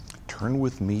Turn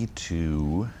with me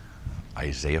to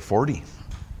Isaiah 40.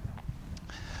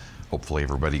 Hopefully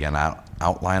everybody got an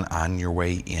outline on your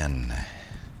way in.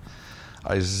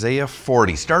 Isaiah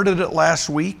 40. Started it last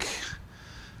week.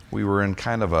 We were in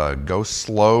kind of a go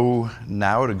slow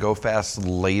now to go fast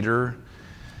later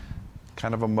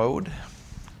kind of a mode.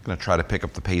 I'm going to try to pick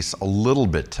up the pace a little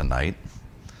bit tonight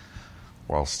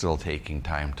while still taking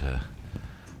time to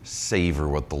savor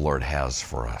what the Lord has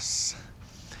for us.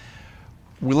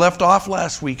 We left off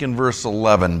last week in verse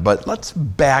 11, but let's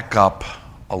back up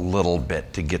a little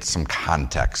bit to get some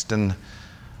context. And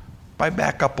by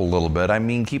back up a little bit, I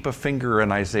mean keep a finger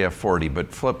in Isaiah 40,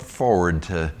 but flip forward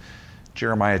to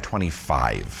Jeremiah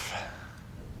 25.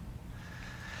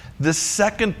 This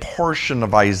second portion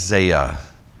of Isaiah,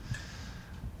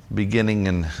 beginning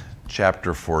in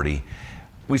chapter 40,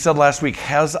 we said last week,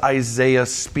 has Isaiah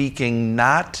speaking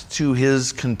not to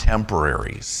his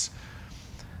contemporaries,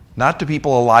 not to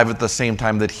people alive at the same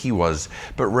time that he was,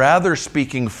 but rather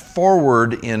speaking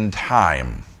forward in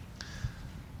time,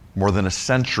 more than a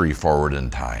century forward in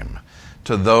time,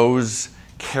 to those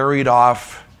carried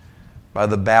off by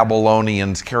the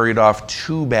Babylonians, carried off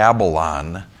to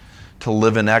Babylon to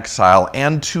live in exile,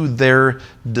 and to their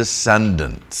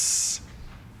descendants.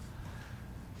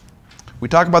 We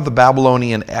talk about the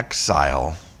Babylonian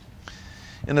exile.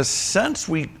 In a sense,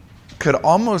 we could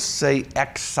almost say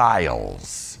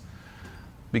exiles,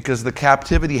 because the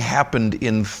captivity happened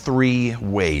in three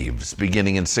waves,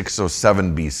 beginning in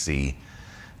 607 BC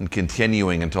and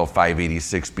continuing until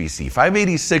 586 BC.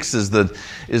 586 is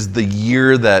the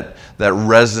year that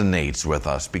resonates with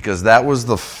us, because that was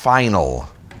the final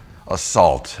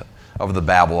assault of the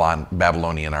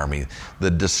Babylonian army,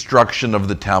 the destruction of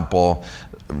the temple,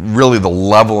 really the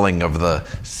leveling of the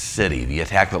city, the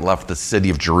attack that left the city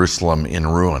of Jerusalem in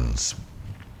ruins.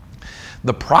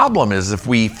 The problem is if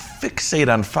we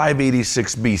fixate on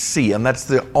 586 BC, and that's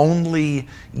the only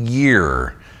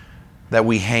year that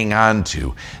we hang on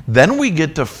to, then we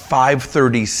get to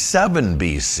 537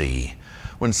 BC,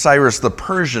 when Cyrus the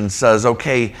Persian says,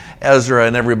 okay, Ezra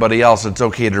and everybody else, it's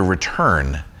okay to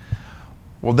return.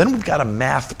 Well, then we've got a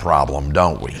math problem,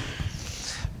 don't we?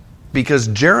 Because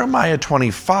Jeremiah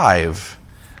 25,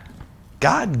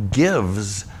 God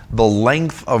gives the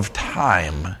length of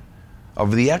time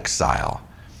of the exile.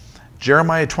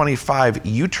 Jeremiah 25,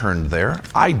 you turned there.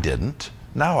 I didn't.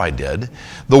 Now I did.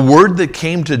 The word that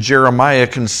came to Jeremiah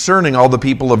concerning all the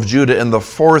people of Judah in the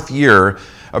fourth year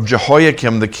of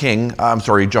Jehoiakim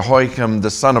the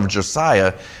son of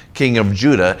Josiah, king of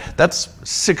Judah, that's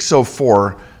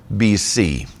 604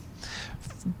 BC.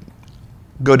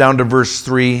 Go down to verse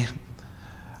 3.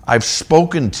 I've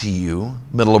spoken to you,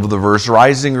 middle of the verse,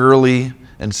 rising early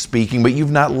and speaking, but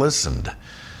you've not listened.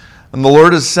 And the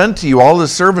Lord has sent to you all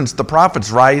his servants, the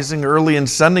prophets, rising early and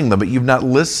sending them, but you've not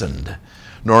listened,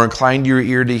 nor inclined your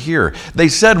ear to hear. They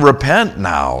said, repent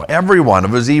now, everyone,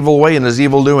 of his evil way and his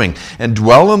evil doing, and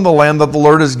dwell in the land that the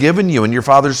Lord has given you and your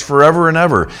fathers forever and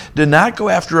ever. Do not go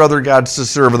after other gods to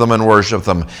serve them and worship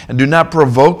them, and do not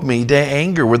provoke me to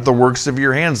anger with the works of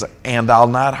your hands, and I'll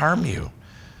not harm you.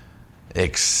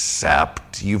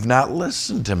 Except you've not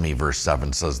listened to me, verse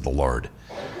 7 says the Lord,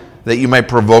 that you might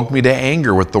provoke me to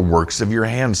anger with the works of your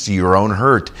hands to your own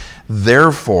hurt.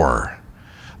 Therefore,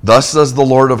 thus says the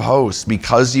Lord of hosts,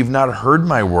 because you've not heard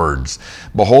my words,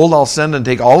 behold, I'll send and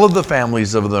take all of the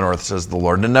families of the north, says the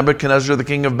Lord, and Nebuchadnezzar, the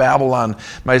king of Babylon,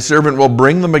 my servant, will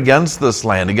bring them against this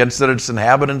land, against its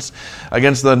inhabitants,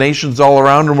 against the nations all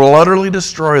around, and will utterly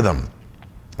destroy them.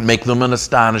 Make them an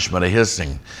astonishment, a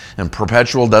hissing, and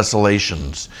perpetual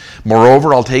desolations.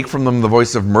 Moreover, I'll take from them the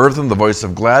voice of mirth and the voice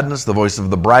of gladness, the voice of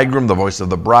the bridegroom, the voice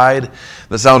of the bride,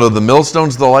 the sound of the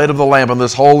millstones, the light of the lamp, and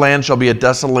this whole land shall be a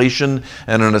desolation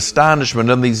and an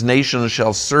astonishment, and these nations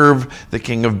shall serve the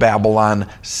king of Babylon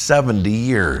 70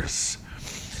 years.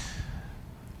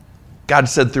 God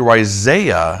said through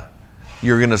Isaiah,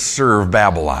 you're going to serve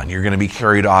Babylon. You're going to be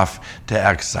carried off to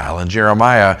exile. In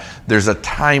Jeremiah, there's a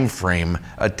time frame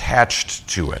attached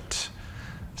to it.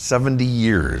 70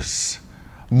 years.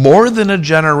 More than a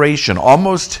generation,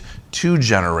 almost 2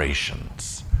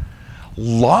 generations.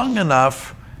 Long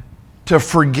enough to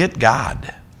forget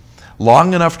God.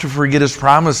 Long enough to forget his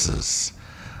promises.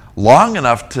 Long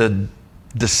enough to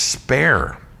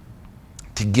despair,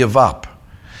 to give up.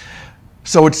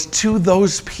 So it's to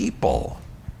those people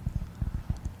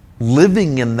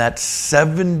living in that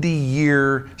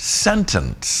 70-year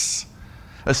sentence,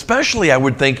 especially I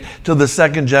would think to the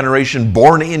second generation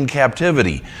born in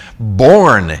captivity,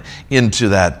 born into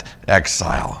that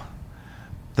exile,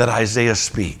 that Isaiah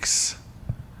speaks.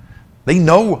 They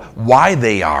know why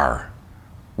they are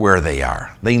where they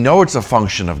are. They know it's a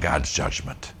function of God's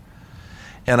judgment.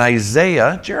 And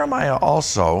Jeremiah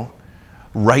also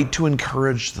write to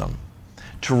encourage them,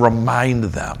 to remind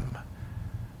them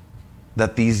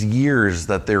that these years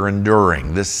that they're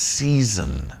enduring, this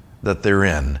season that they're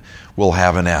in, will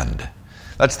have an end.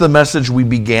 That's the message we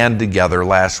began together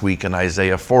last week in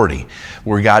Isaiah 40,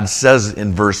 where God says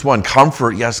in verse 1,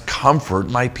 comfort, yes, comfort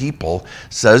my people,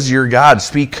 says your God.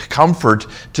 Speak comfort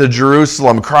to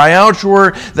Jerusalem. Cry out to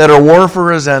her that her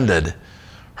warfare is ended.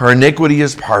 Her iniquity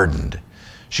is pardoned.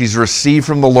 She's received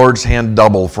from the Lord's hand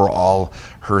double for all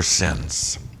her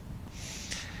sins.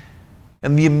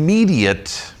 And the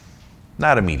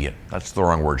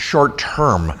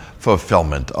short-term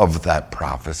fulfillment of that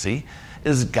prophecy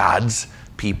is God's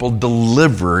people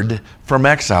delivered from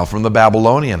exile, from the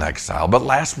Babylonian exile. But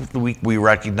last week we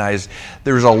recognized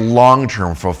there's a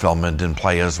long-term fulfillment in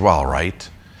play as well, right?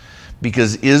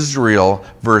 Because Israel,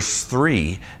 verse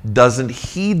 3, doesn't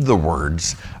heed the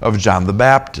words of John the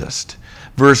Baptist.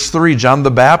 Verse 3, John the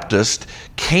Baptist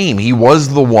came. He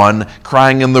was the one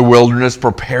crying in the wilderness,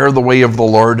 prepare the way of the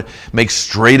Lord, make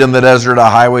straight in the desert a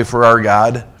highway for our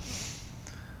God.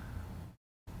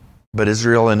 But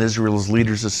Israel and Israel's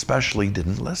leaders especially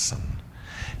didn't listen.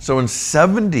 So in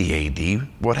 70 AD,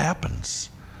 what happens?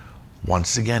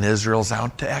 Once again, Israel's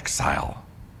out to exile.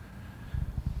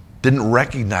 Didn't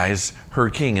recognize her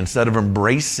king. Instead of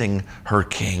embracing her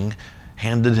king,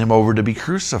 handed him over to be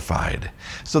crucified.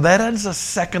 So that adds a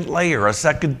second layer, a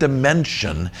second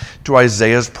dimension to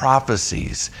Isaiah's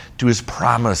prophecies, to his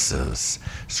promises.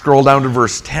 Scroll down to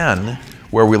verse 10,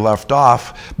 where we left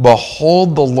off.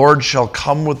 Behold, the Lord shall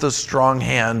come with a strong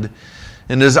hand,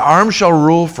 and his arm shall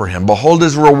rule for him. Behold,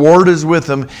 his reward is with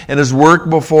him, and his work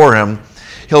before him.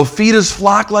 He'll feed his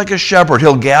flock like a shepherd.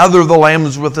 He'll gather the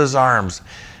lambs with his arms,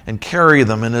 and carry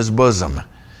them in his bosom,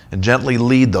 and gently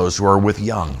lead those who are with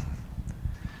young.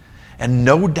 And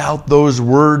no doubt those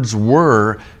words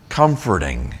were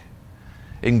comforting,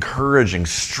 encouraging,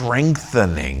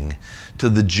 strengthening to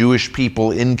the Jewish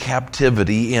people in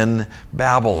captivity in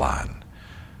Babylon.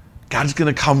 God's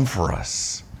going to come for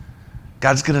us.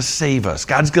 God's going to save us.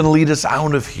 God's going to lead us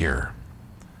out of here.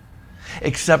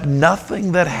 Except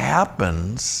nothing that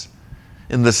happens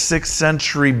in the 6th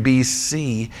century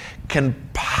BC can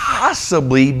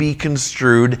possibly be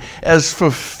construed as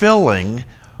fulfilling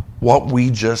what we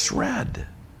just read.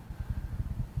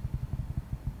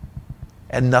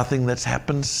 And nothing that's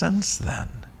happened since then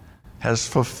has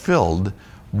fulfilled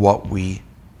what we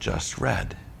just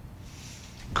read.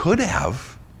 Could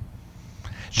have.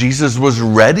 Jesus was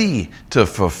ready to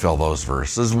fulfill those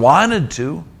verses, wanted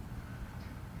to,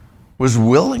 was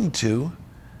willing to.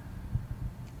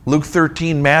 Luke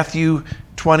 13, Matthew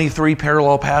 23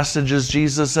 parallel passages,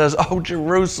 Jesus says, "Oh,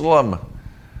 Jerusalem,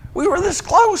 we were this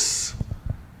close.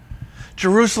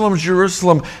 Jerusalem,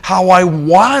 Jerusalem, how I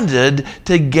wanted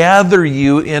to gather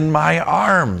you in my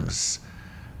arms."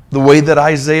 The way that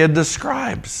Isaiah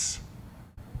describes.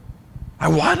 I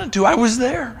wanted to. I was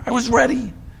there. I was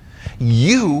ready.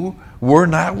 You were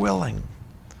not willing.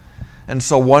 And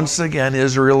so once again,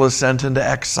 Israel is sent into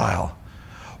exile.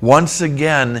 Once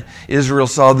again, Israel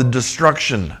saw the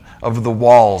destruction of the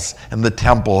walls and the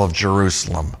temple of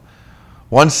Jerusalem.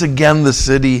 Once again, the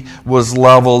city was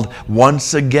leveled.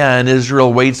 Once again,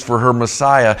 Israel waits for her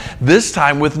Messiah, this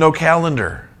time with no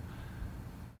calendar.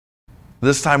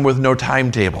 This time with no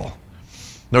timetable.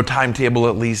 No timetable,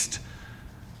 at least,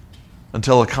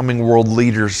 until a coming world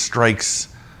leader strikes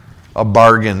a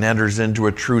bargain, enters into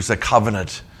a truce, a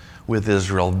covenant with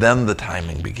Israel. Then the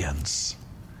timing begins.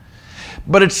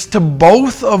 But it's to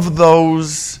both of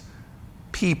those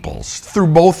peoples, through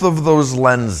both of those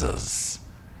lenses,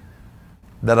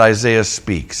 that Isaiah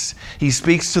speaks. He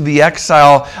speaks to the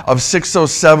exile of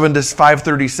 607 to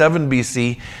 537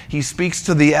 BC. He speaks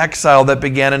to the exile that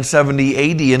began in 70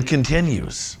 AD and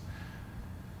continues.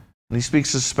 And he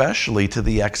speaks especially to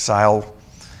the exile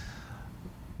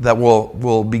that will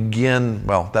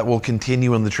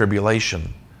continue in the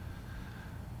tribulation,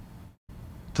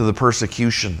 to the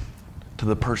persecution, to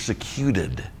the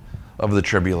persecuted of the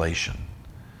tribulation.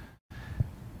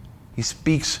 He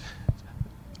speaks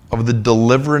of the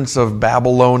deliverance of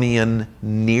Babylonian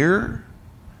near,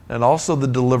 and also the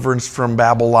deliverance from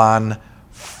Babylon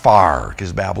far,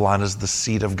 because Babylon is the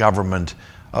seat of government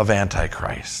of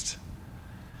Antichrist.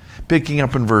 Picking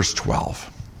up in verse 12.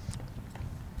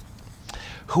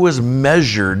 Who has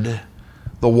measured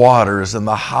the waters in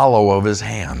the hollow of his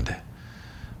hand,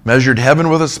 measured heaven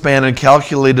with a span and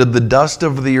calculated the dust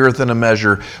of the earth in a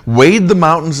measure, weighed the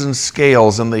mountains in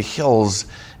scales and the hills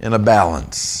in a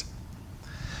balance.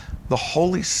 the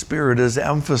Holy Spirit is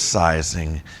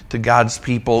emphasizing to God's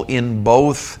people in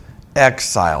both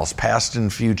exiles, past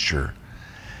and future.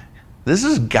 This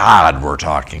is God we're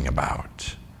talking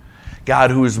about. God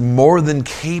who is more than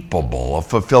capable of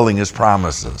fulfilling his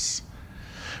promises.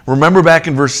 Remember back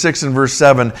in verse 6 and verse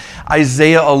 7,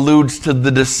 Isaiah alludes to the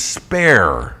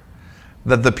despair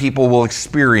that the people will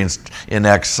experience in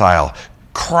exile.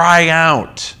 Cry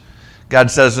out, God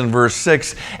says in verse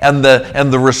 6, and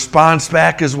the response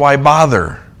back is, why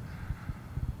bother?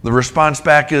 The response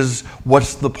back is,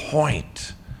 what's the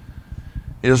point?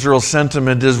 Israel's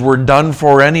sentiment is, we're done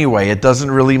for anyway. It doesn't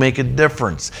really make a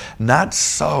difference. Not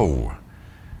so.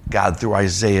 God, through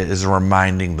Isaiah, is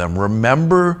reminding them,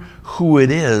 remember who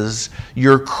it is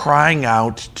you're crying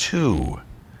out to.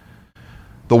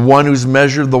 The one who's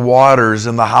measured the waters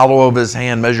in the hollow of his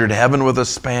hand, measured heaven with a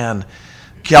span,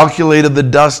 calculated the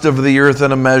dust of the earth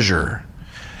in a measure.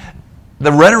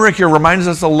 The rhetoric here reminds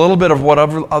us a little bit of what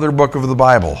other book of the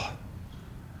Bible?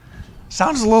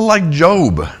 Sounds a little like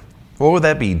Job. What would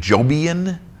that be?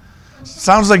 Jobian?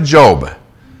 Sounds like Job.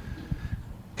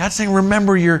 God's saying,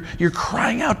 remember, you're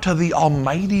crying out to the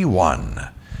Almighty One,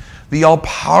 the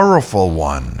All-Powerful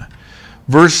One.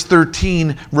 Verse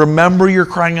 13, remember you're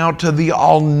crying out to the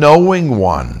All-Knowing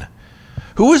One.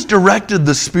 Who has directed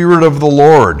the Spirit of the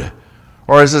Lord?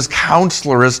 Or as his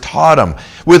counselor has taught him?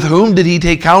 With whom did he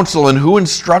take counsel, and who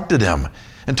instructed him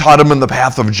and taught him in the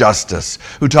path of justice?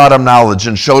 Who taught him knowledge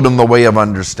and showed him the way of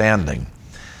understanding?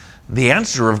 The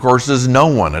answer, of course, is no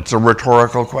one. It's a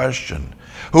rhetorical question.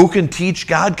 Who can teach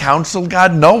God, counsel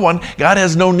God? No one. God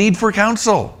has no need for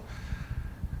counsel.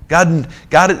 God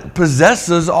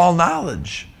possesses all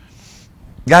knowledge.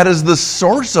 God is the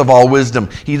source of all wisdom.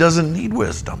 He doesn't need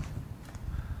wisdom.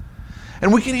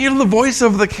 And we can hear the voice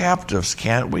of the captives,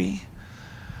 can't we?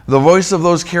 The voice of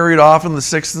those carried off in the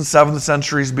 6th and 7th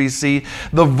centuries BC.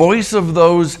 The voice of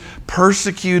those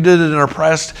persecuted and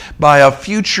oppressed by a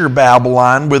future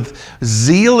Babylon with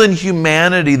zeal and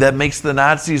humanity that makes the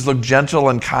Nazis look gentle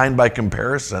and kind by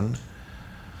comparison.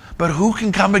 But who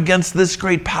can come against this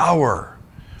great power?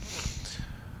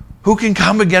 Who can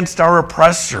come against our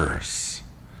oppressors?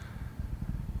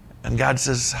 And God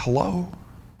says, hello?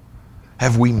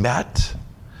 Have we met?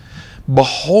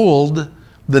 Behold,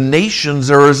 the nations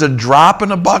are as a drop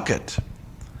in a bucket.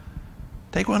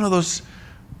 Take one of those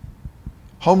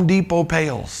Home Depot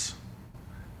pails.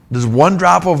 Does one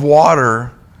drop of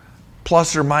water,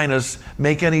 plus or minus,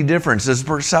 make any difference? Is it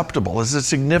perceptible? Is it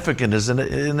significant? Is it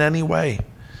in any way?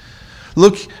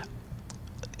 Look,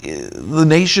 the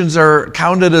nations are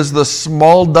counted as the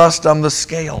small dust on the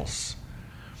scales.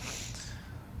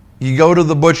 You go to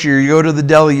the butcher, you go to the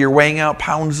deli, you're weighing out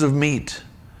pounds of meat.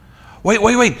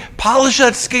 Wait. Polish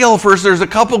that scale first. There's a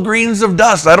couple grains of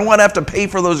dust. I don't want to have to pay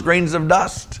for those grains of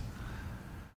dust.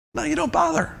 No, you don't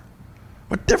bother.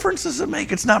 What difference does it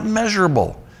make? It's not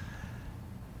measurable.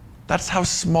 That's how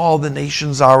small the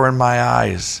nations are in my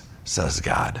eyes, says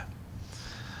God.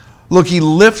 Look, he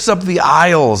lifts up the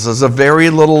isles as a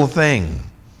very little thing.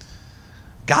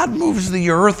 God moves the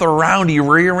earth around. He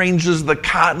rearranges the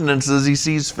continents as he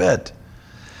sees fit.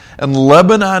 And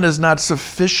Lebanon is not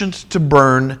sufficient to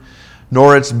burn,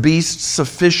 nor its beasts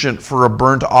sufficient for a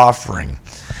burnt offering.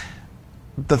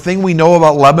 The thing we know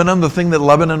about Lebanon, the thing that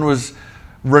Lebanon was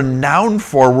renowned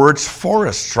for, were its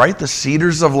forests, right? The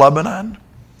cedars of Lebanon,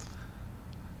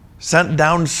 sent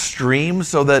downstream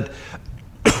so that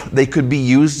they could be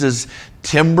used as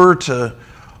timber to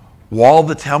wall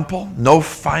the temple. No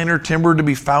finer timber to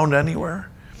be found anywhere.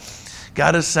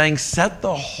 God is saying, set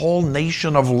the whole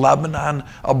nation of Lebanon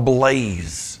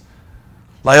ablaze.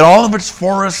 Light all of its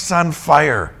forests on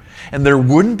fire. And there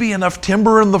wouldn't be enough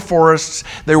timber in the forests.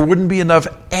 There wouldn't be enough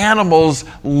animals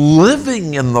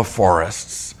living in the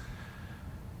forests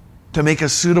to make a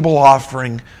suitable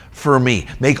offering for me.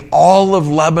 Make all of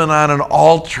Lebanon an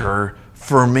altar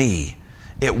for me.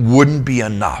 It wouldn't be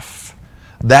enough.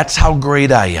 That's how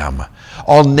great I am.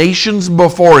 All nations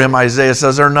before him, Isaiah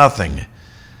says, are nothing.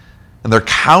 And they're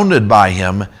counted by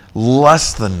him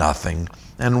less than nothing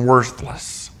and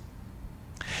worthless.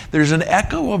 There's an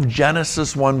echo of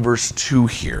Genesis 1 verse 2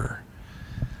 here.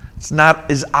 It's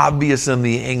not as obvious in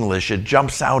the English. It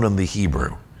jumps out in the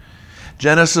Hebrew.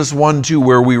 Genesis 1:2,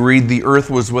 where we read, the earth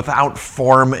was without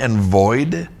form and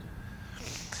void.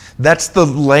 That's the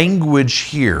language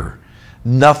here.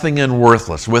 Nothing and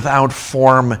worthless, without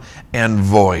form and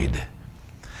void.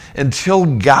 Until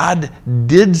God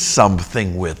did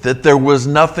something with it, there was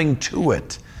nothing to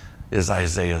it, is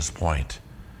Isaiah's point.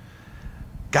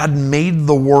 God made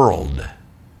the world,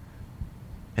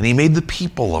 and he made the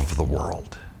people of the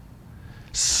world.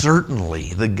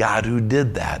 Certainly, the God who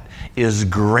did that is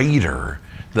greater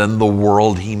than the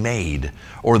world he made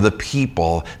or the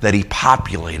people that he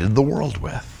populated the world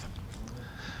with.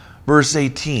 Verse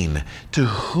 18, to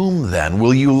whom then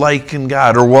will you liken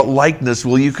God, or what likeness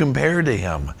will you compare to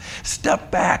him? Step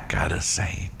back, God is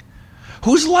saying.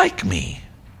 Who's like me?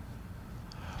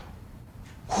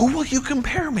 Who will you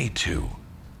compare me to?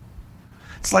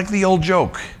 It's like the old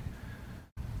joke.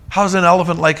 How's an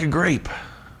elephant like a grape?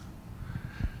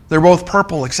 They're both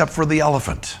purple except for the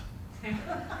elephant.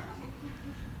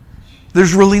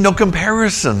 There's really no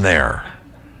comparison there.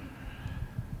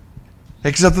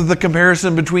 Except that the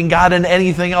comparison between God and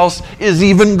anything else is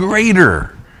even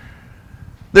greater.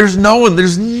 There's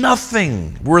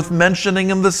nothing worth mentioning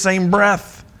in the same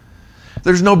breath.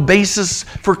 There's no basis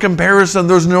for comparison.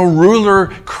 There's no ruler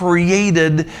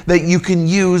created that you can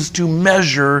use to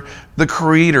measure the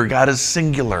Creator. God is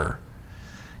singular.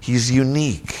 He's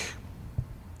unique.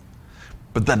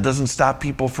 But that doesn't stop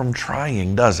people from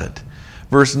trying, does it?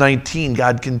 Verse 19,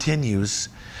 God continues,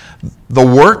 the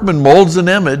workman molds an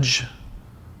image,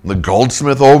 the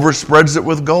goldsmith overspreads it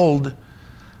with gold.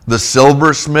 The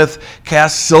silversmith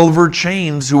casts silver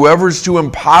chains. Whoever's too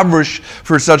impoverished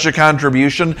for such a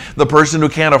contribution, the person who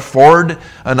can't afford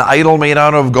an idol made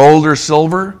out of gold or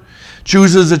silver,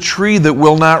 chooses a tree that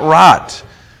will not rot.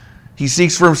 He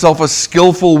seeks for himself a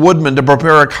skillful woodman to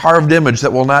prepare a carved image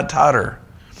that will not totter.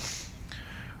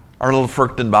 Arnold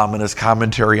Fruchtenbaum, in his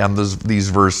commentary on these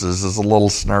verses, is a little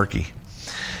snarky.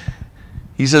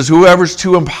 He says, whoever's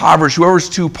too impoverished, whoever's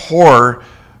too poor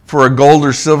for a gold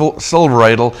or silver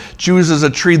idol, chooses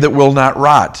a tree that will not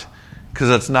rot,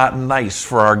 because it's not nice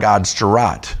for our gods to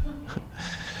rot.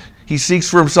 He seeks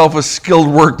for himself a skilled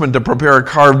workman to prepare a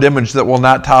carved image that will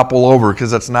not topple over,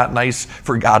 because it's not nice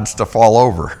for gods to fall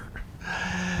over.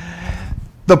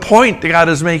 The point that God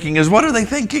is making is, what are they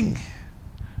thinking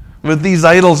with these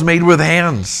idols made with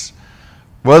hands?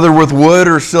 Whether with wood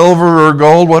or silver or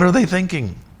gold, what are they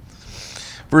thinking?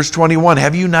 Verse 21,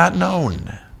 have you not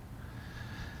known?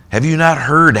 Have you not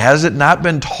heard? Has it not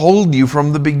been told you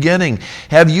from the beginning?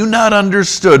 Have you not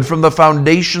understood from the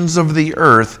foundations of the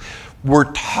earth?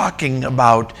 We're talking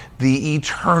about the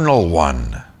eternal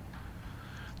one,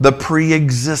 the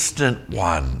pre-existent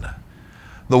one,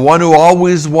 the one who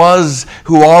always was,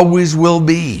 who always will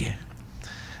be.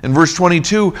 In verse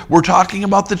 22, we're talking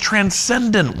about the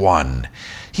transcendent one,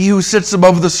 he who sits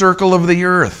above the circle of the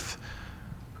earth,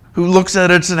 who looks at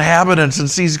its inhabitants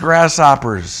and sees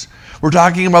grasshoppers. We're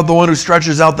talking about the one who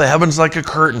stretches out the heavens like a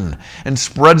curtain and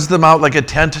spreads them out like a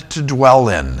tent to dwell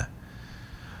in.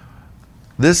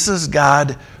 This is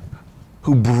God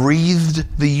who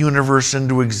breathed the universe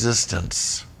into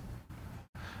existence.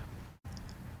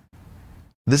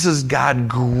 This is God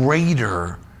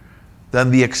greater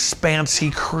than the expanse he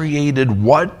created.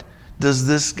 What does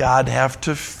this God have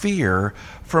to fear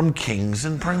from kings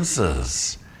and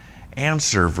princes?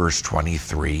 Answer, verse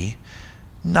 23,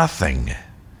 nothing.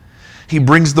 He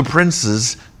brings the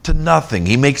princes to nothing.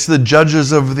 He makes the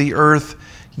judges of the earth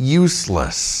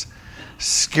useless.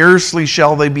 Scarcely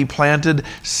shall they be planted,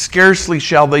 scarcely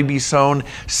shall they be sown,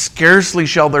 scarcely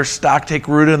shall their stock take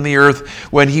root in the earth,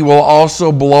 when he will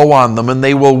also blow on them, and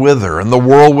they will wither, and the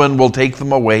whirlwind will take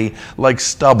them away like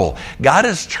stubble. God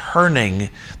is turning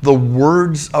the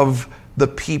words of the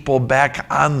people back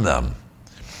on them.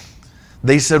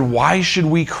 They said, why should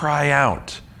we cry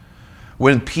out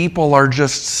when people are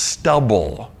just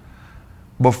stubble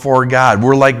before God?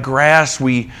 We're like grass.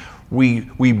 We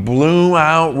bloom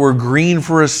out, we're green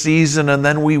for a season, and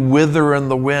then we wither in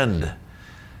the wind.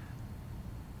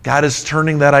 God is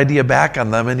turning that idea back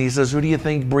on them, and he says, who do you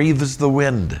think breathes the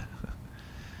wind?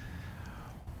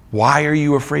 Why are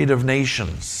you afraid of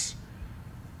nations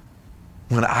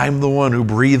when I'm the one who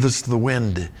breathes the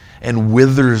wind and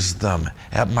withers them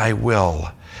at my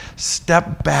will?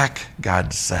 Step back,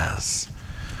 God says.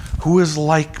 Who is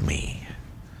like me?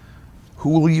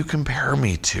 Who will you compare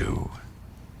me to?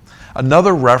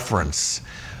 Another reference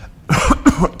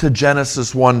to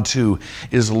Genesis 1:2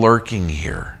 is lurking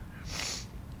here.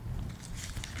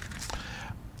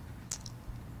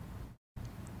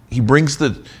 He brings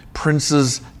the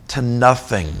princes to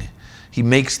nothing. He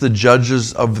makes the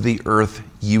judges of the earth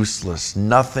useless.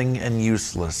 Nothing and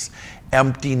useless.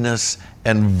 Emptiness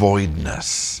and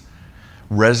voidness.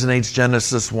 Resonates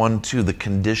Genesis 1:2, the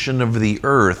condition of the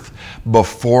earth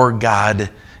before God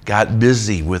got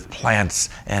busy with plants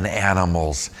and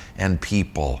animals and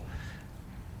people.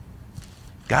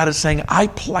 God is saying, I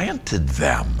planted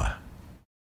them.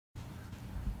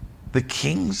 The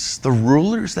kings, the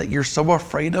rulers that you're so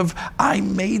afraid of, I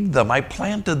made them. I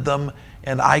planted them,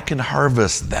 and I can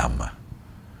harvest them.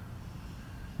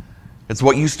 It's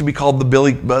what used to be called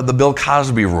the Bill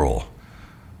Cosby rule,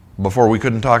 before we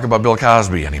couldn't talk about Bill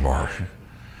Cosby anymore.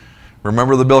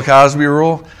 Remember the Bill Cosby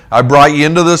rule? I brought you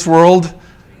into this world,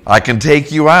 I can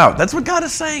take you out. That's what God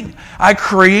is saying. I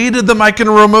created them, I can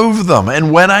remove them.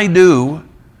 And when I do,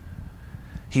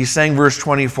 He's saying, verse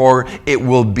 24, it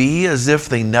will be as if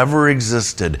they never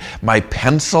existed. My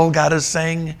pencil, God is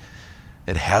saying,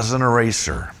 it has an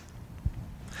eraser.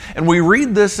 And we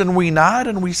read this and we nod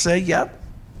and we say, yeah,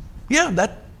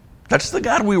 that's the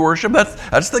God we worship.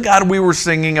 That's the God we were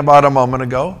singing about a moment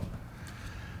ago.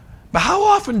 But how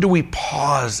often do we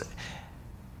pause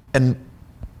and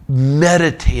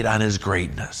meditate on His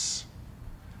greatness,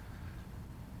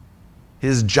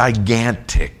 His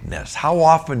giganticness? How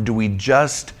often do we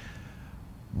just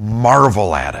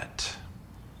marvel at it?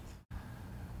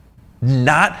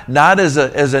 Not as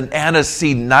an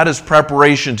antecedent, not as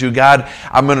preparation to God,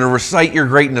 I'm going to recite your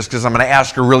greatness because I'm going to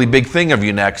ask a really big thing of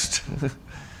you next.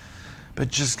 But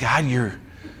just, God,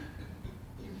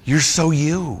 you're so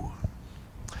you.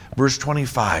 Verse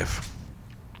 25,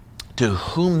 to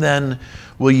whom then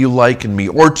will you liken me?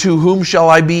 Or to whom shall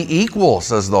I be equal,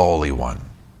 says the Holy One.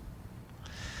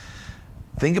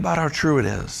 Think about how true it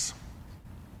is.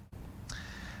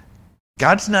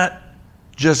 God's not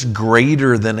just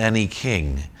greater than any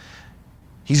king.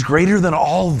 He's greater than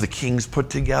all the kings put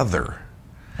together.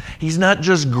 He's not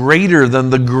just greater than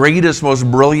the greatest, most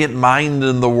brilliant mind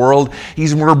in the world.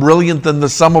 He's more brilliant than the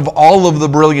sum of all of the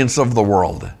brilliance of the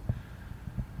world.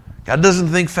 God doesn't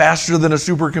think faster than a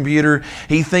supercomputer.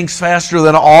 He thinks faster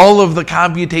than all of the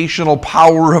computational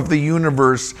power of the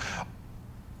universe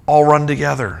all run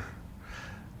together.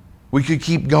 We could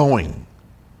keep going.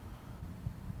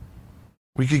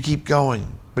 We could keep going.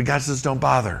 But God says, don't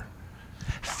bother.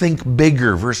 Think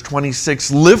bigger. Verse 26,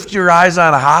 lift your eyes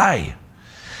on high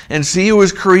and see who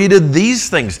has created these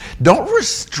things. Don't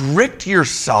restrict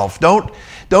yourself.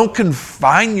 Don't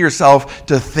confine yourself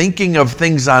to thinking of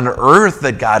things on earth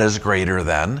that God is greater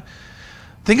than.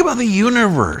 Think about the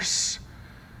universe.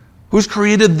 Who's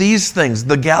created these things?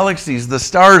 The galaxies, the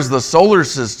stars, the solar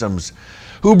systems.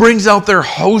 Who brings out their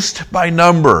host by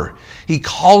number? He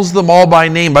calls them all by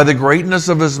name, by the greatness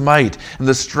of His might and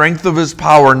the strength of His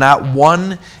power. Not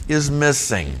one is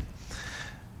missing.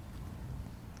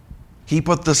 He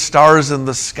put the stars in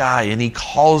the sky and He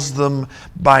calls them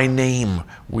by name,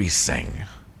 we sing.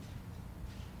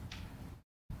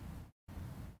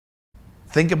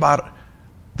 Think about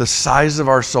the size of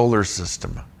our solar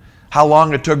system. How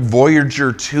long it took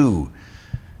Voyager 2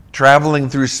 traveling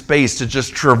through space to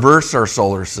just traverse our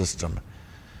solar system.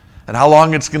 And how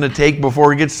long it's going to take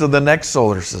before it gets to the next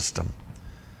solar system.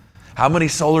 How many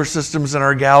solar systems in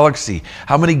our galaxy?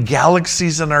 How many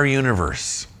galaxies in our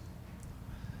universe?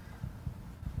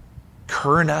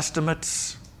 Current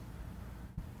estimates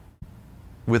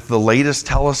with the latest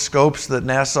telescopes that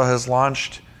NASA has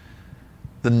launched,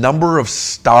 the number of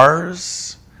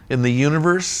stars in the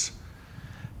universe,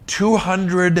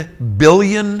 200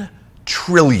 billion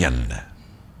trillion.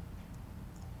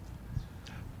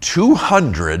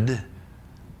 200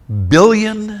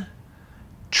 billion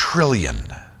trillion.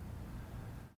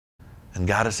 And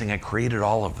God is saying, I created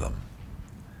all of them.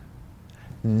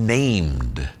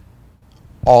 Named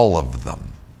all of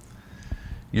them.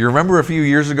 You remember a few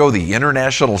years ago the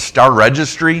International Star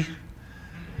Registry?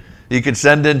 You could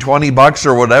send in $20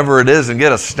 or whatever it is and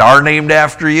get a star named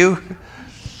after you.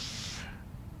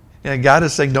 Yeah, God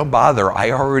is saying, don't bother.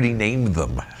 I already named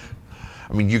them.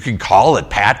 I mean, you can call it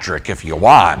Patrick if you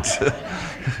want.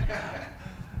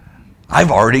 I've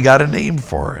already got a name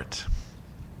for it.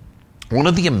 One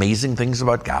of the amazing things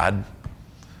about God,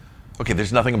 okay,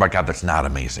 there's nothing about God that's not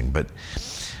amazing, but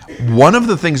one of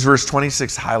the things verse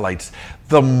 26 highlights,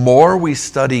 the more we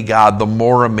study God, the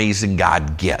more amazing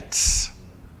God gets.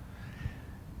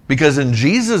 Because in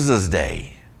Jesus'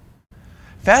 day,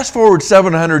 fast forward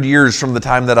 700 years from the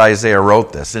time that Isaiah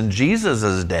wrote this, in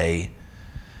Jesus' day,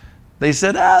 they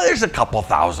said, there's a couple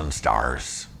thousand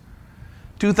stars.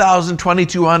 2,000,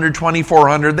 2,200,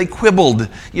 2,400. They quibbled,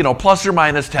 plus or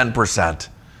minus 10%.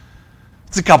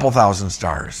 It's a couple thousand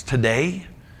stars. Today,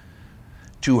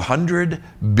 200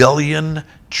 billion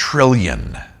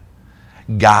trillion.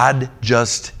 God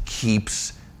just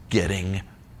keeps getting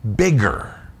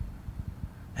bigger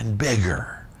and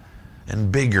bigger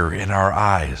and bigger in our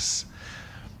eyes.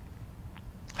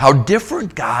 How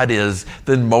different God is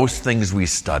than most things we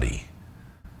study.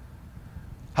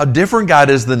 How different God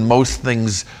is than most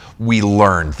things we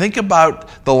learn. Think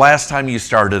about the last time you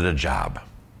started a job.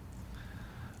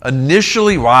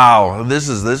 Initially, wow, this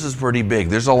is pretty big.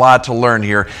 There's a lot to learn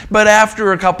here. But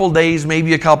after a couple days,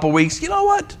 maybe a couple weeks, you know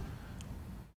what?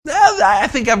 I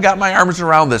think I've got my arms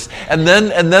around this. And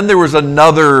then there was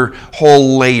another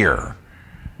whole layer.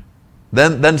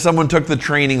 Then someone took the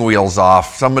training wheels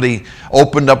off. Somebody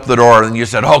opened up the door and you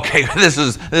said, okay, this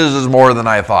is more than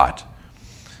I thought.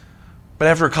 But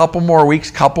after a couple more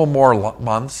weeks, couple more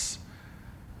months,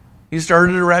 you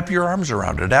started to wrap your arms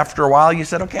around it. After a while, you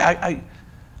said, okay,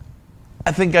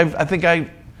 I think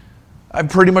I'm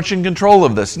pretty much in control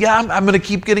of this. Yeah, I'm going to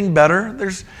keep getting better.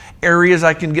 There's areas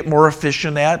I can get more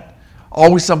efficient at.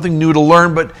 Always something new to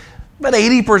learn, but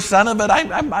 80% of it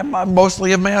I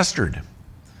mostly have mastered.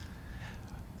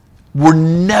 We're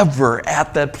never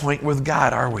at that point with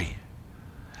God, are we?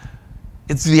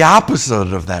 It's the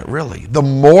opposite of that, really. The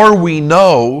more we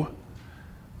know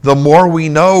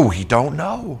we don't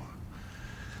know.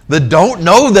 The don't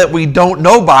know that we don't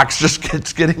know box just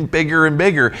gets getting bigger and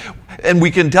bigger. And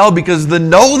we can tell because the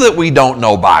know that we don't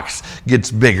know box gets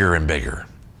bigger and bigger.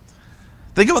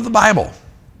 Think about the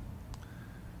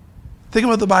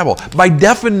Bible. By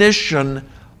definition,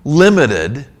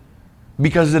 limited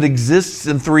because it exists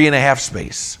in 3.5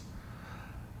 space.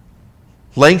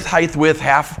 Length, height, width,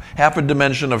 half a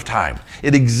dimension of time.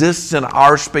 It exists in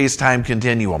our space-time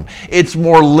continuum. It's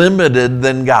more limited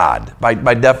than God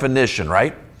by definition,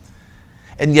 right?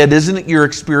 And yet, isn't it your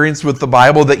experience with the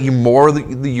Bible that the more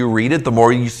you read it, the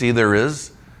more you see there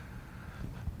is?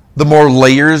 The more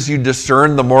layers you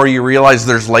discern, the more you realize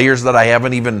there's layers that I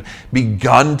haven't even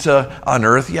begun to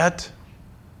unearth yet?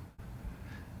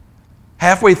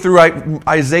 Halfway through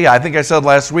Isaiah, I think I said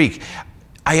last week,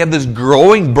 I had this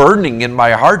growing burning in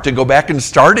my heart to go back and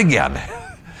start again.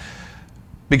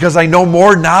 Because I know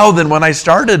more now than when I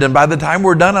started, and by the time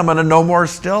we're done, I'm going to know more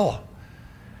still.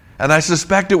 And I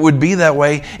suspect it would be that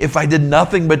way if I did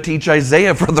nothing but teach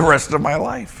Isaiah for the rest of my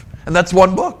life. And that's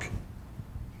one book.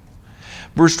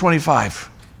 Verse 25.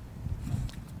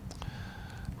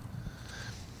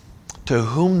 To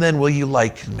whom then will you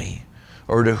liken me?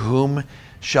 Or to whom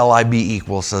shall I be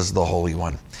equal, says the Holy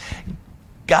One.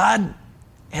 God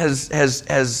has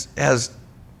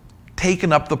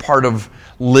taken up the part of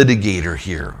litigator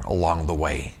here along the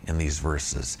way in these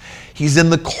verses. He's in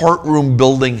the courtroom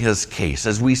building his case,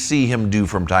 as we see him do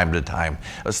from time to time,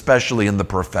 especially in the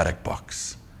prophetic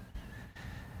books.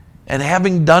 And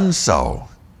having done so,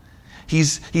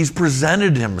 he's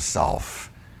presented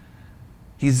himself.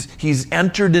 He's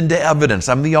entered into evidence.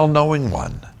 I'm the all-knowing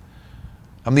one.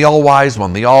 I'm the all-wise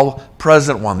one, the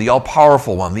all-present one, the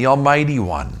all-powerful one, the almighty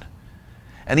one.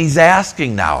 And he's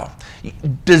asking now,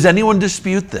 does anyone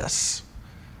dispute this?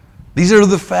 These are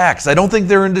the facts. I don't think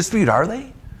they're in dispute, are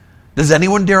they? Does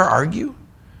anyone dare argue?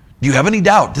 Do you have any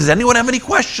doubt? Does anyone have any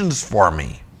questions for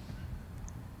me?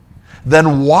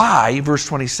 Then why, verse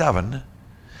 27,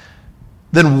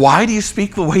 then why do you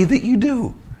speak the way that you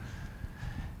do?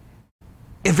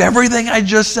 If everything I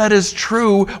just said is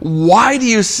true, why do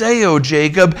you say, O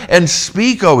Jacob, and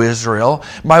speak, O Israel,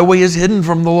 my way is hidden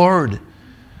from the Lord,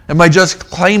 and my just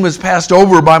claim is passed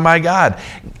over by my God?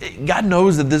 God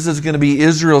knows that this is going to be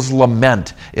Israel's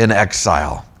lament in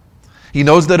exile. He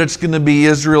knows that it's going to be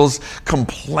Israel's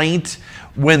complaint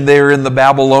when they're in the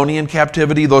Babylonian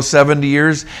captivity, those 70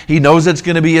 years. He knows it's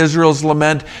going to be Israel's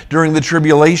lament during the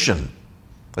tribulation,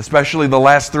 especially the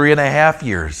last 3.5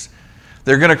 years.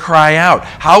 They're going to cry out,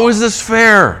 how is this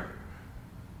fair?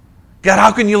 God,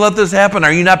 how can you let this happen?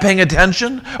 Are you not paying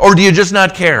attention? Or do you just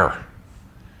not care?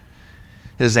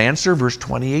 His answer, verse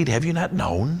 28, have you not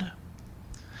known?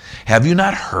 Have you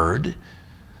not heard?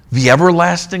 The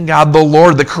everlasting God, the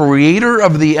Lord, the creator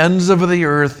of the ends of the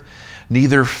earth,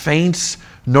 neither faints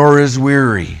nor is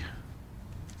weary.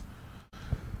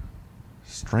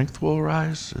 Strength will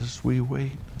rise as we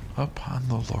wait upon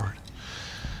the Lord.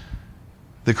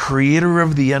 The creator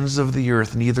of the ends of the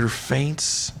earth neither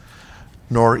faints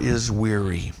nor is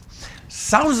weary.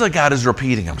 Sounds like God is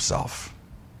repeating himself.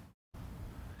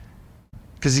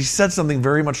 Because he said something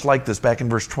very much like this back in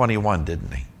verse 21,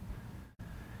 didn't he?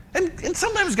 And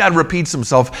sometimes God repeats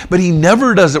himself, but he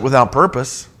never does it without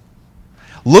purpose.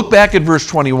 Look back at verse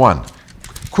 21.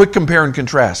 Quick compare and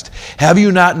contrast. Have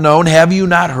you not known? Have you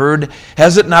not heard?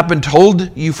 Has it not been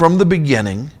told you from the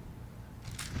beginning?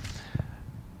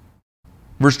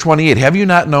 Verse 28, have you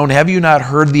not known, have you not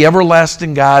heard, the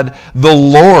everlasting God, the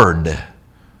Lord,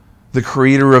 the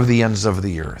creator of the ends of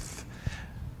the earth?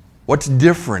 What's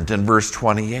different in verse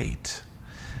 28?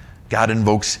 God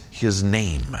invokes his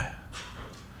name.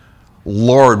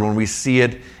 Lord, when we see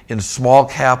it in small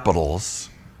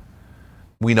capitals,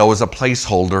 we know is a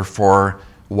placeholder for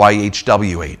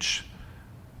YHWH,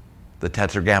 the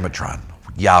Tetragrammaton,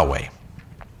 Yahweh,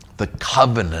 the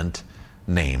covenant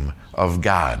name of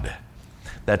God.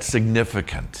 That's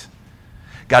significant.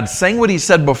 God's saying what he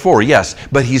said before, yes,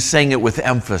 but he's saying it with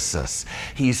emphasis.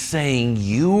 He's saying,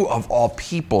 you of all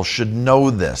people should know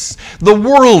this. The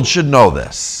world should know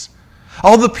this.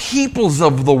 All the peoples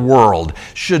of the world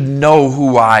should know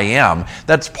who I am.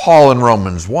 That's Paul in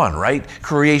Romans 1, right?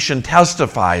 Creation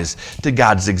testifies to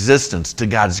God's existence, to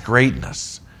God's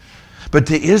greatness. But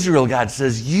to Israel, God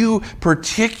says, you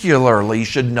particularly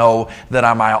should know that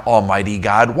I'm Almighty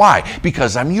God. Why?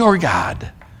 Because I'm your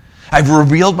God. I've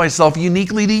revealed myself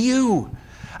uniquely to you.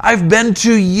 I've been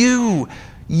to you,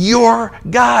 your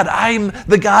God. I'm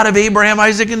the God of Abraham,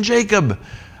 Isaac, and Jacob.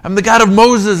 I'm the God of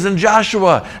Moses and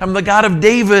Joshua. I'm the God of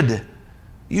David.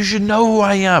 You should know who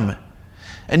I am.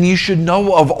 And you should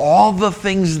know of all the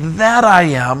things that I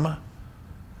am,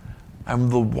 I'm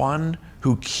the one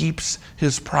who keeps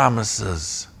his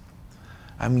promises.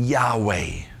 I'm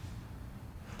Yahweh,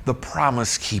 the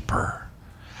promise keeper.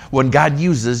 When God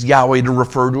uses Yahweh to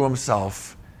refer to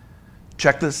himself,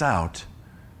 check this out.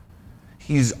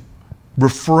 He's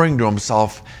referring to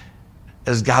himself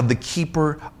as God, the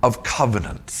keeper of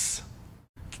covenants,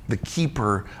 the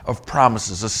keeper of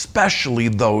promises, especially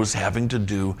those having to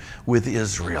do with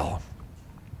Israel.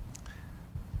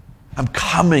 I'm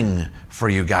coming for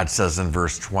you, God says in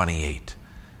verse 28,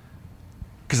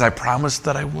 because I promised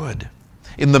that I would.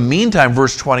 In the meantime,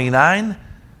 verse 29,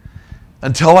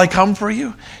 until I come for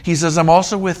you, he says, I'm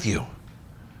also with you.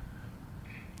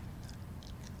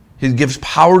 He gives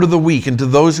power to the weak, and to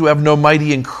those who have no might,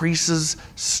 he increases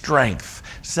strength.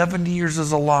 70 years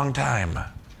is a long time.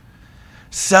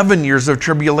 7 years of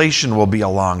tribulation will be a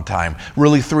long time.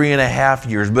 Really 3.5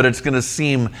 years, but it's going to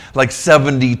seem like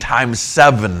 70 times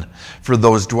 7 for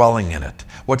those dwelling in it.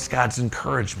 What's God's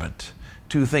encouragement?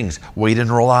 2 things. Wait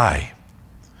and rely.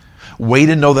 Wait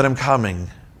and know that I'm coming.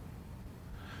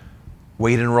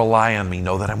 Wait and rely on me.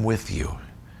 Know that I'm with you.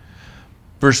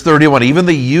 Verse 31, even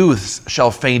the youths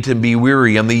shall faint and be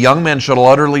weary, and the young men shall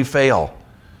utterly fail.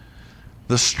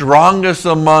 The strongest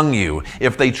among you,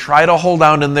 if they try to hold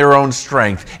out in their own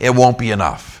strength, it won't be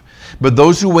enough. But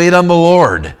those who wait on the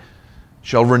Lord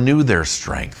shall renew their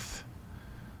strength.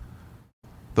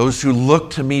 Those who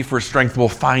look to me for strength will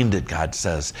find it, God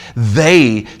says.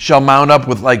 They shall mount up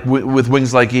with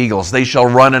wings like eagles. They shall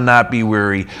run and not be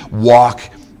weary, walk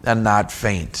and not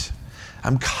faint.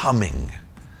 I'm coming,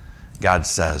 God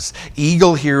says.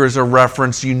 Eagle here is a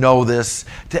reference, you know this,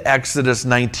 to Exodus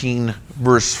 19,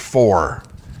 verse 4.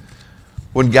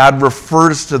 When God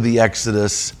refers to the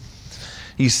Exodus,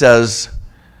 he says,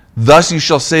 thus you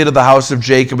shall say to the house of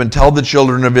Jacob and tell the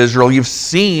children of Israel, you've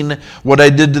seen what I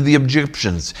did to the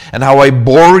Egyptians and how I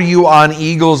bore you on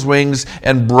eagle's wings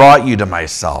and brought you to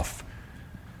myself.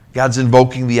 God's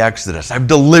invoking the Exodus. I've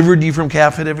delivered you from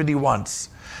captivity once.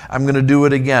 I'm going to do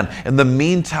it again. In the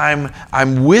meantime,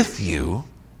 I'm with you.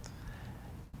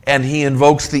 And he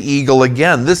invokes the eagle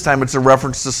again. This time it's a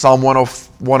reference to Psalm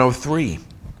 103.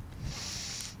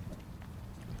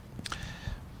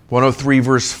 103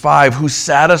 verse 5, who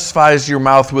satisfies your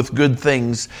mouth with good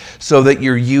things so that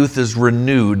your youth is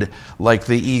renewed like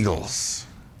the eagles.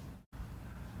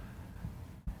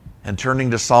 And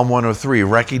turning to Psalm 103,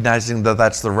 recognizing that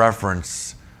that's the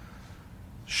reference,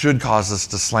 should cause us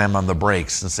to slam on the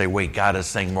brakes and say, wait, God is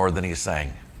saying more than he's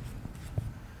saying.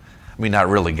 I mean, not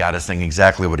really, God is saying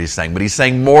exactly what he's saying, but he's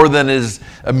saying more than is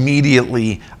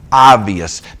immediately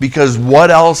obvious. Because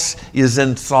what else is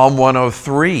in Psalm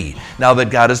 103, now that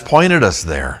God has pointed us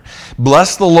there?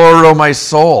 Bless the Lord, O my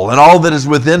soul, and all that is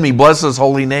within me, bless his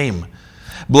holy name.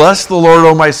 Bless the Lord,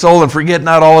 O my soul, and forget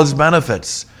not all his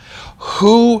benefits.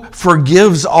 Who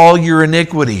forgives all your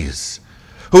iniquities?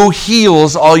 Who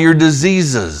heals all your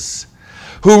diseases?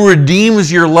 Who redeems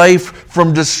your life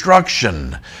from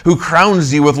destruction? Who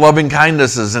crowns you with loving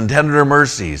kindnesses and tender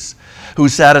mercies? Who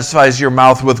satisfies your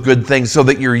mouth with good things so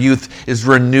that your youth is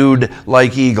renewed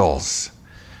like eagles?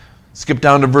 Skip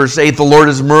down to verse 8. The Lord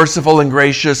is merciful and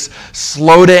gracious,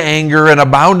 slow to anger and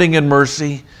abounding in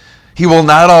mercy. He will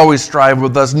not always strive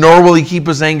with us, nor will he keep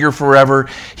his anger forever.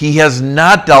 He has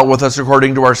not dealt with us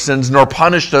according to our sins, nor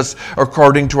punished us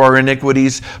according to our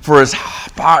iniquities. For as the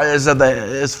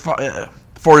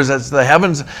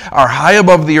heavens are high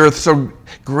above the earth, so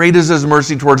great is his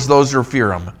mercy towards those who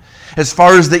fear him. As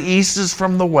far as the east is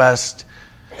from the west,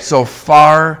 so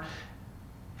far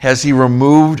has he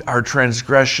removed our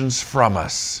transgressions from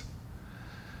us.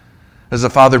 As a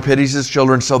father pities his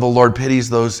children, so the Lord pities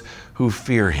those who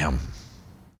fear him.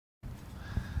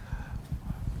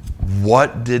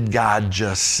 What did God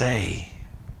just say?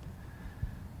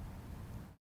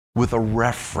 With a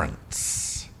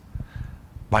reference,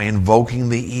 by invoking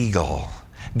the eagle,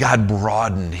 God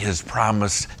broadened his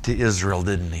promise to Israel,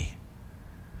 didn't he?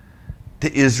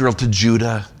 to Israel, to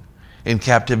Judah in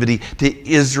captivity, to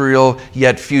Israel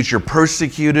yet future,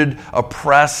 persecuted,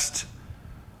 oppressed,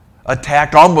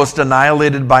 attacked, almost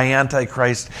annihilated by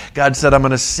Antichrist. God said, I'm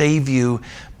going to save you,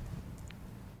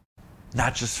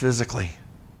 not just physically.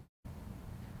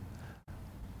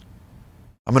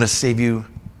 I'm going to save you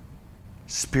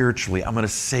spiritually. I'm going to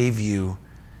save you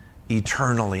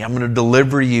eternally. I'm going to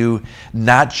deliver you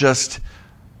not just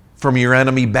from your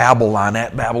enemy Babylon,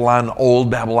 at Babylon, old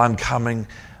Babylon coming.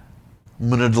 I'm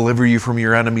going to deliver you from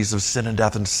your enemies of sin and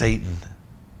death and Satan,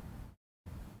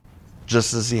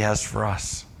 just as he has for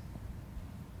us.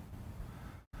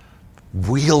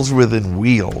 Wheels within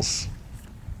wheels.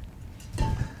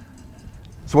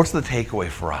 So what's the takeaway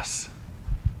for us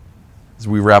as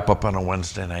we wrap up on a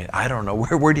Wednesday night? I don't know.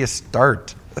 Where do you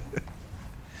start?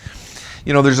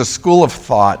 There's a school of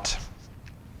thought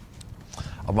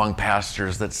among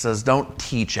pastors that says don't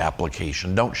teach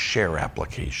application, don't share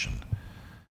application.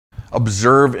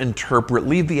 Observe, interpret,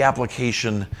 leave the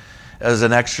application as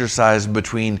an exercise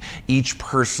between each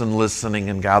person listening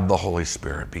and God the Holy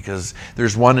Spirit, because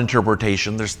there's one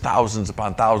interpretation, there's thousands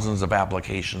upon thousands of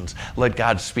applications. Let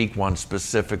God speak one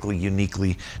specifically,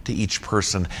 uniquely to each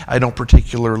person. I don't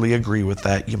particularly agree with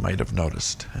that, you might have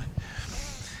noticed.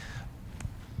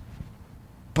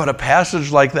 But a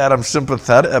passage like that, I'm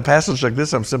sympathetic. A passage like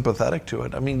this, I'm sympathetic to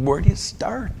it. I mean, where do you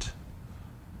start?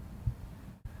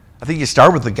 I think you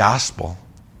start with the gospel.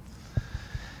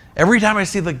 Every time I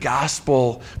see the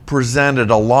gospel presented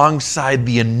alongside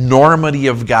the enormity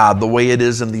of God, the way it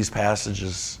is in these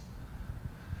passages,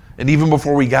 and even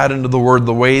before we got into the Word,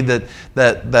 the way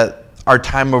that our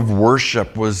time of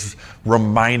worship was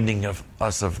reminding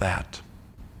us of that.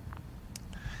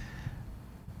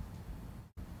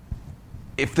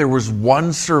 If there was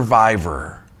one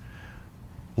survivor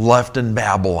left in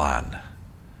Babylon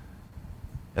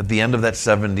at the end of that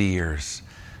 70 years,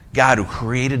 God, who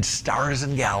created stars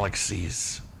and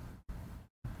galaxies,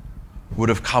 would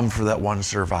have come for that one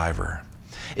survivor.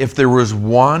 If there was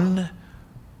one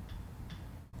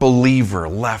believer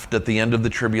left at the end of the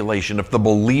tribulation, if the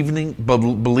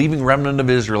believing remnant of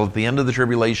Israel at the end of the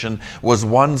tribulation was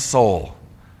one soul,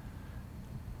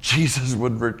 Jesus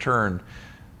would return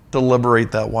to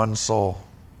liberate that one soul.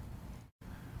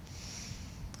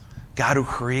 God, who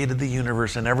created the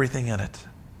universe and everything in it.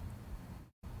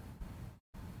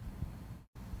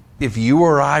 If you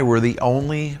or I were the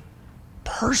only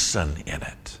person in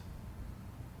it,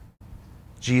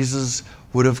 Jesus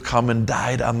would have come and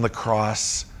died on the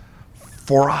cross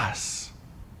for us.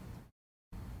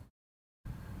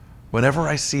 Whenever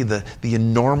I see the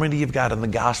enormity of God and the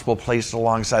gospel placed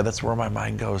alongside, that's where my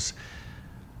mind goes.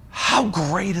 How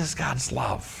great is God's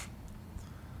love?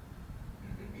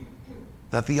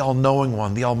 That the all-knowing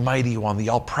one, the almighty one, the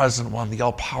all-present one, the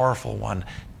all-powerful one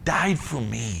died for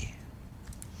me.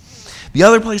 The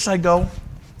other place I go,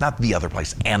 not the other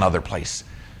place, another place.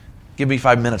 Give me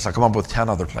 5 minutes, I'll come up with 10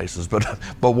 other places, but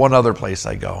one other place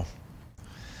I go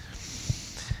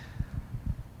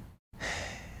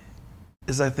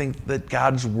is I think that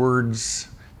God's words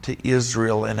to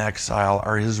Israel in exile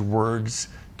are his words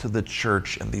to the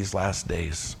church in these last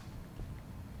days.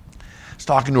 I was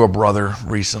talking to a brother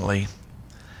recently.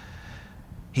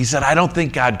 He said, I don't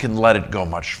think God can let it go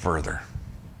much further.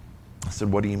 I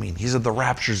said, what do you mean? He said, the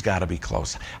rapture's got to be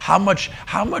close. How much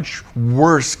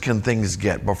worse can things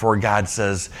get before God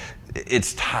says,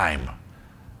 it's time?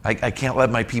 I can't let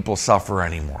my people suffer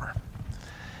anymore.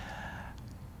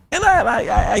 And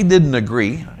I didn't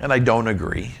agree, and I don't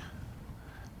agree.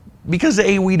 Because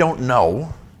A, we don't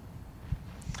know.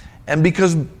 And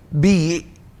because B,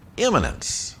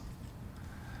 imminence.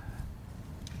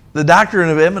 The doctrine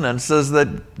of imminence says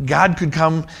that God could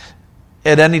come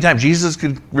at any time. Jesus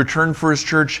could return for his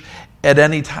church at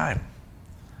any time.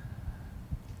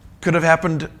 Could have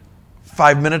happened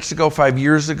 5 minutes ago, 5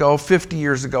 years ago, 50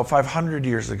 years ago, 500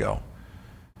 years ago,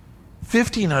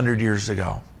 1,500 years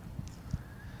ago.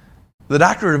 The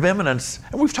doctrine of imminence,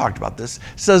 and we've talked about this,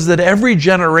 says that every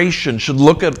generation should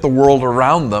look at the world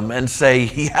around them and say,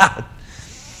 yeah,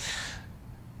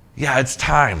 it's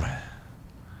time.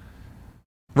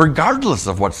 Regardless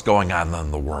of what's going on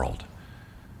in the world.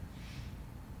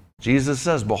 Jesus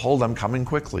says, behold, I'm coming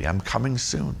quickly. I'm coming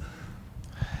soon.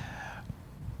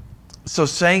 So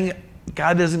saying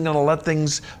God isn't going to let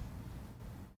things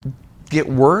get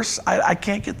worse, I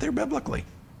can't get there biblically.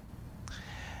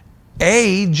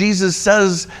 A, Jesus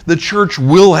says the church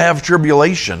will have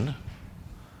tribulation.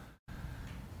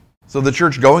 So the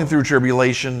church going through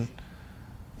tribulation,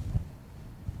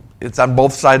 it's on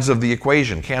both sides of the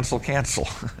equation. Cancel.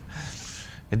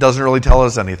 It doesn't really tell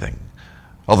us anything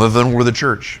other than we're the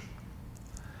church.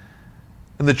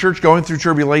 And the church going through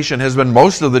tribulation has been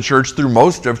most of the church through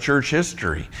most of church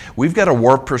history. We've got a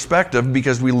warped perspective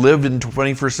because we live in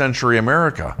 21st century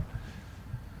America.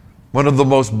 One of the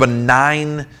most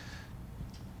benign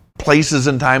places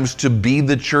and times to be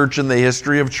the church in the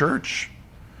history of church.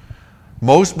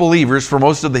 Most believers, for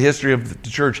most of the history of the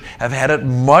church, have had it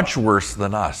much worse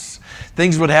than us.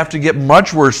 Things would have to get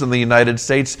much worse in the United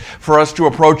States for us to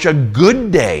approach a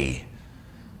good day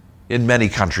in many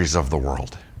countries of the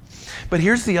world. But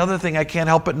here's the other thing I can't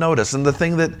help but notice, and the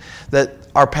thing that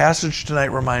our passage tonight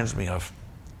reminds me of.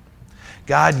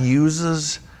 God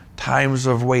uses times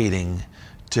of waiting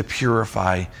to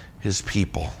purify his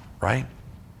people, right?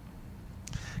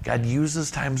 God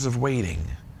uses times of waiting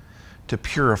to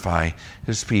purify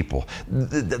his people.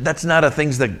 That's not a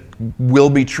things that will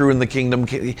be true in the kingdom.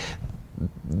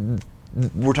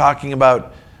 We're talking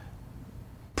about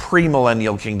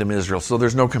premillennial kingdom Israel, so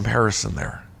there's no comparison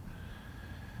there.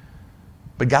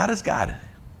 But God is God,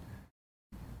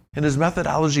 and his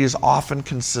methodology is often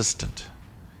consistent.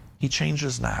 He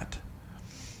changes not.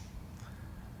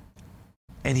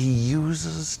 And he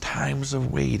uses times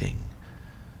of waiting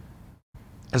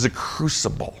as a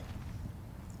crucible.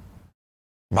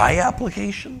 My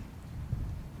application,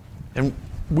 and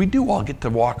we do all get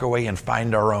to walk away and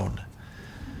find our own.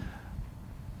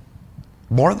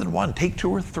 More than one, take 2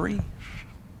 or 3.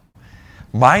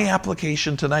 My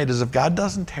application tonight is if God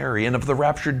doesn't tarry, and if the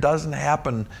rapture doesn't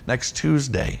happen next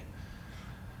Tuesday,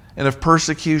 and if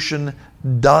persecution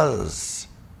does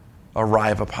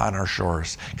arrive upon our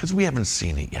shores, because we haven't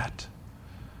seen it yet.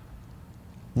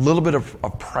 A little bit of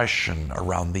oppression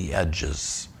around the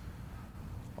edges,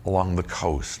 along the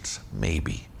coasts,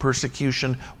 maybe.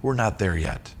 Persecution, we're not there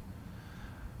yet.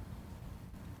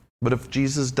 But if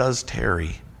Jesus does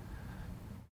tarry,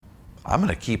 I'm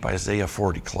going to keep Isaiah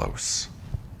 40 close.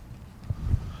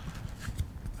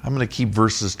 I'm going to keep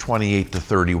verses 28 to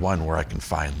 31 where I can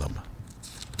find them.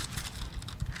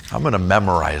 I'm going to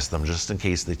memorize them just in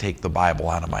case they take the Bible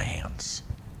out of my hands.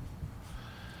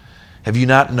 Have you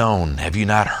not known? Have you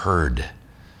not heard?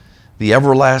 The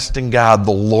everlasting God,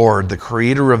 the Lord, the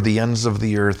creator of the ends of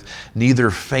the earth, neither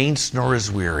faints nor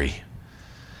is weary.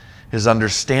 His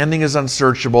understanding is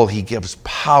unsearchable. He gives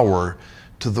power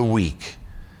to the weak.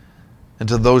 And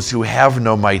to those who have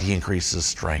no might, he increases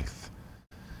strength.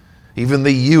 Even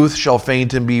the youth shall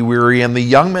faint and be weary, and the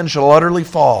young men shall utterly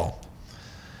fall.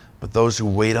 But those who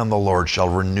wait on the Lord shall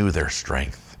renew their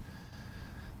strength.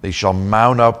 They shall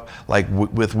mount up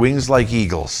with wings like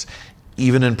eagles,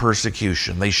 even in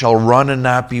persecution. They shall run and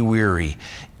not be weary,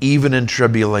 even in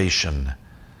tribulation.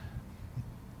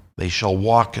 They shall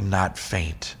walk and not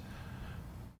faint,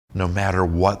 no matter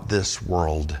what this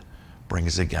world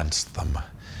brings against them.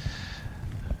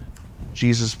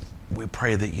 Jesus, we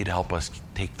pray that you'd help us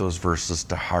take those verses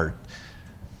to heart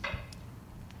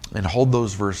and hold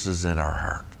those verses in our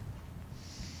heart.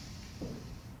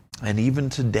 And even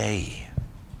today,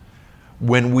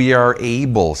 when we are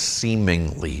able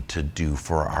seemingly to do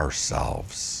for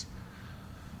ourselves,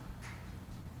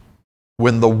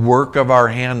 when the work of our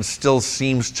hands still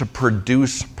seems to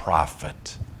produce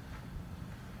profit,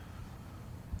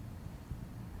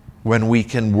 when we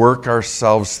can work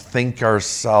ourselves, think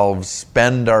ourselves,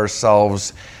 spend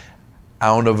ourselves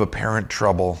out of apparent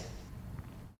trouble,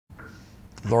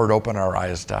 Lord, open our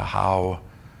eyes to how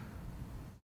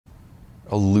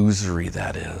illusory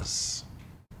that is.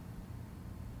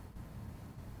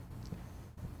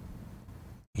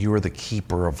 You are the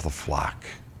keeper of the flock.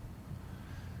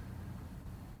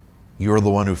 You are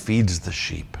the one who feeds the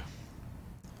sheep.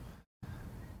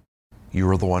 You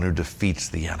are the one who defeats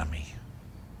the enemy.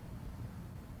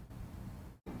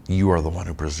 You are the one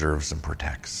who preserves and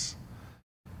protects.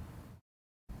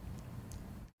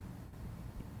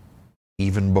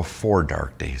 Even before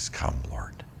dark days come,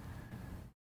 Lord,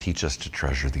 teach us to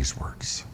treasure these words.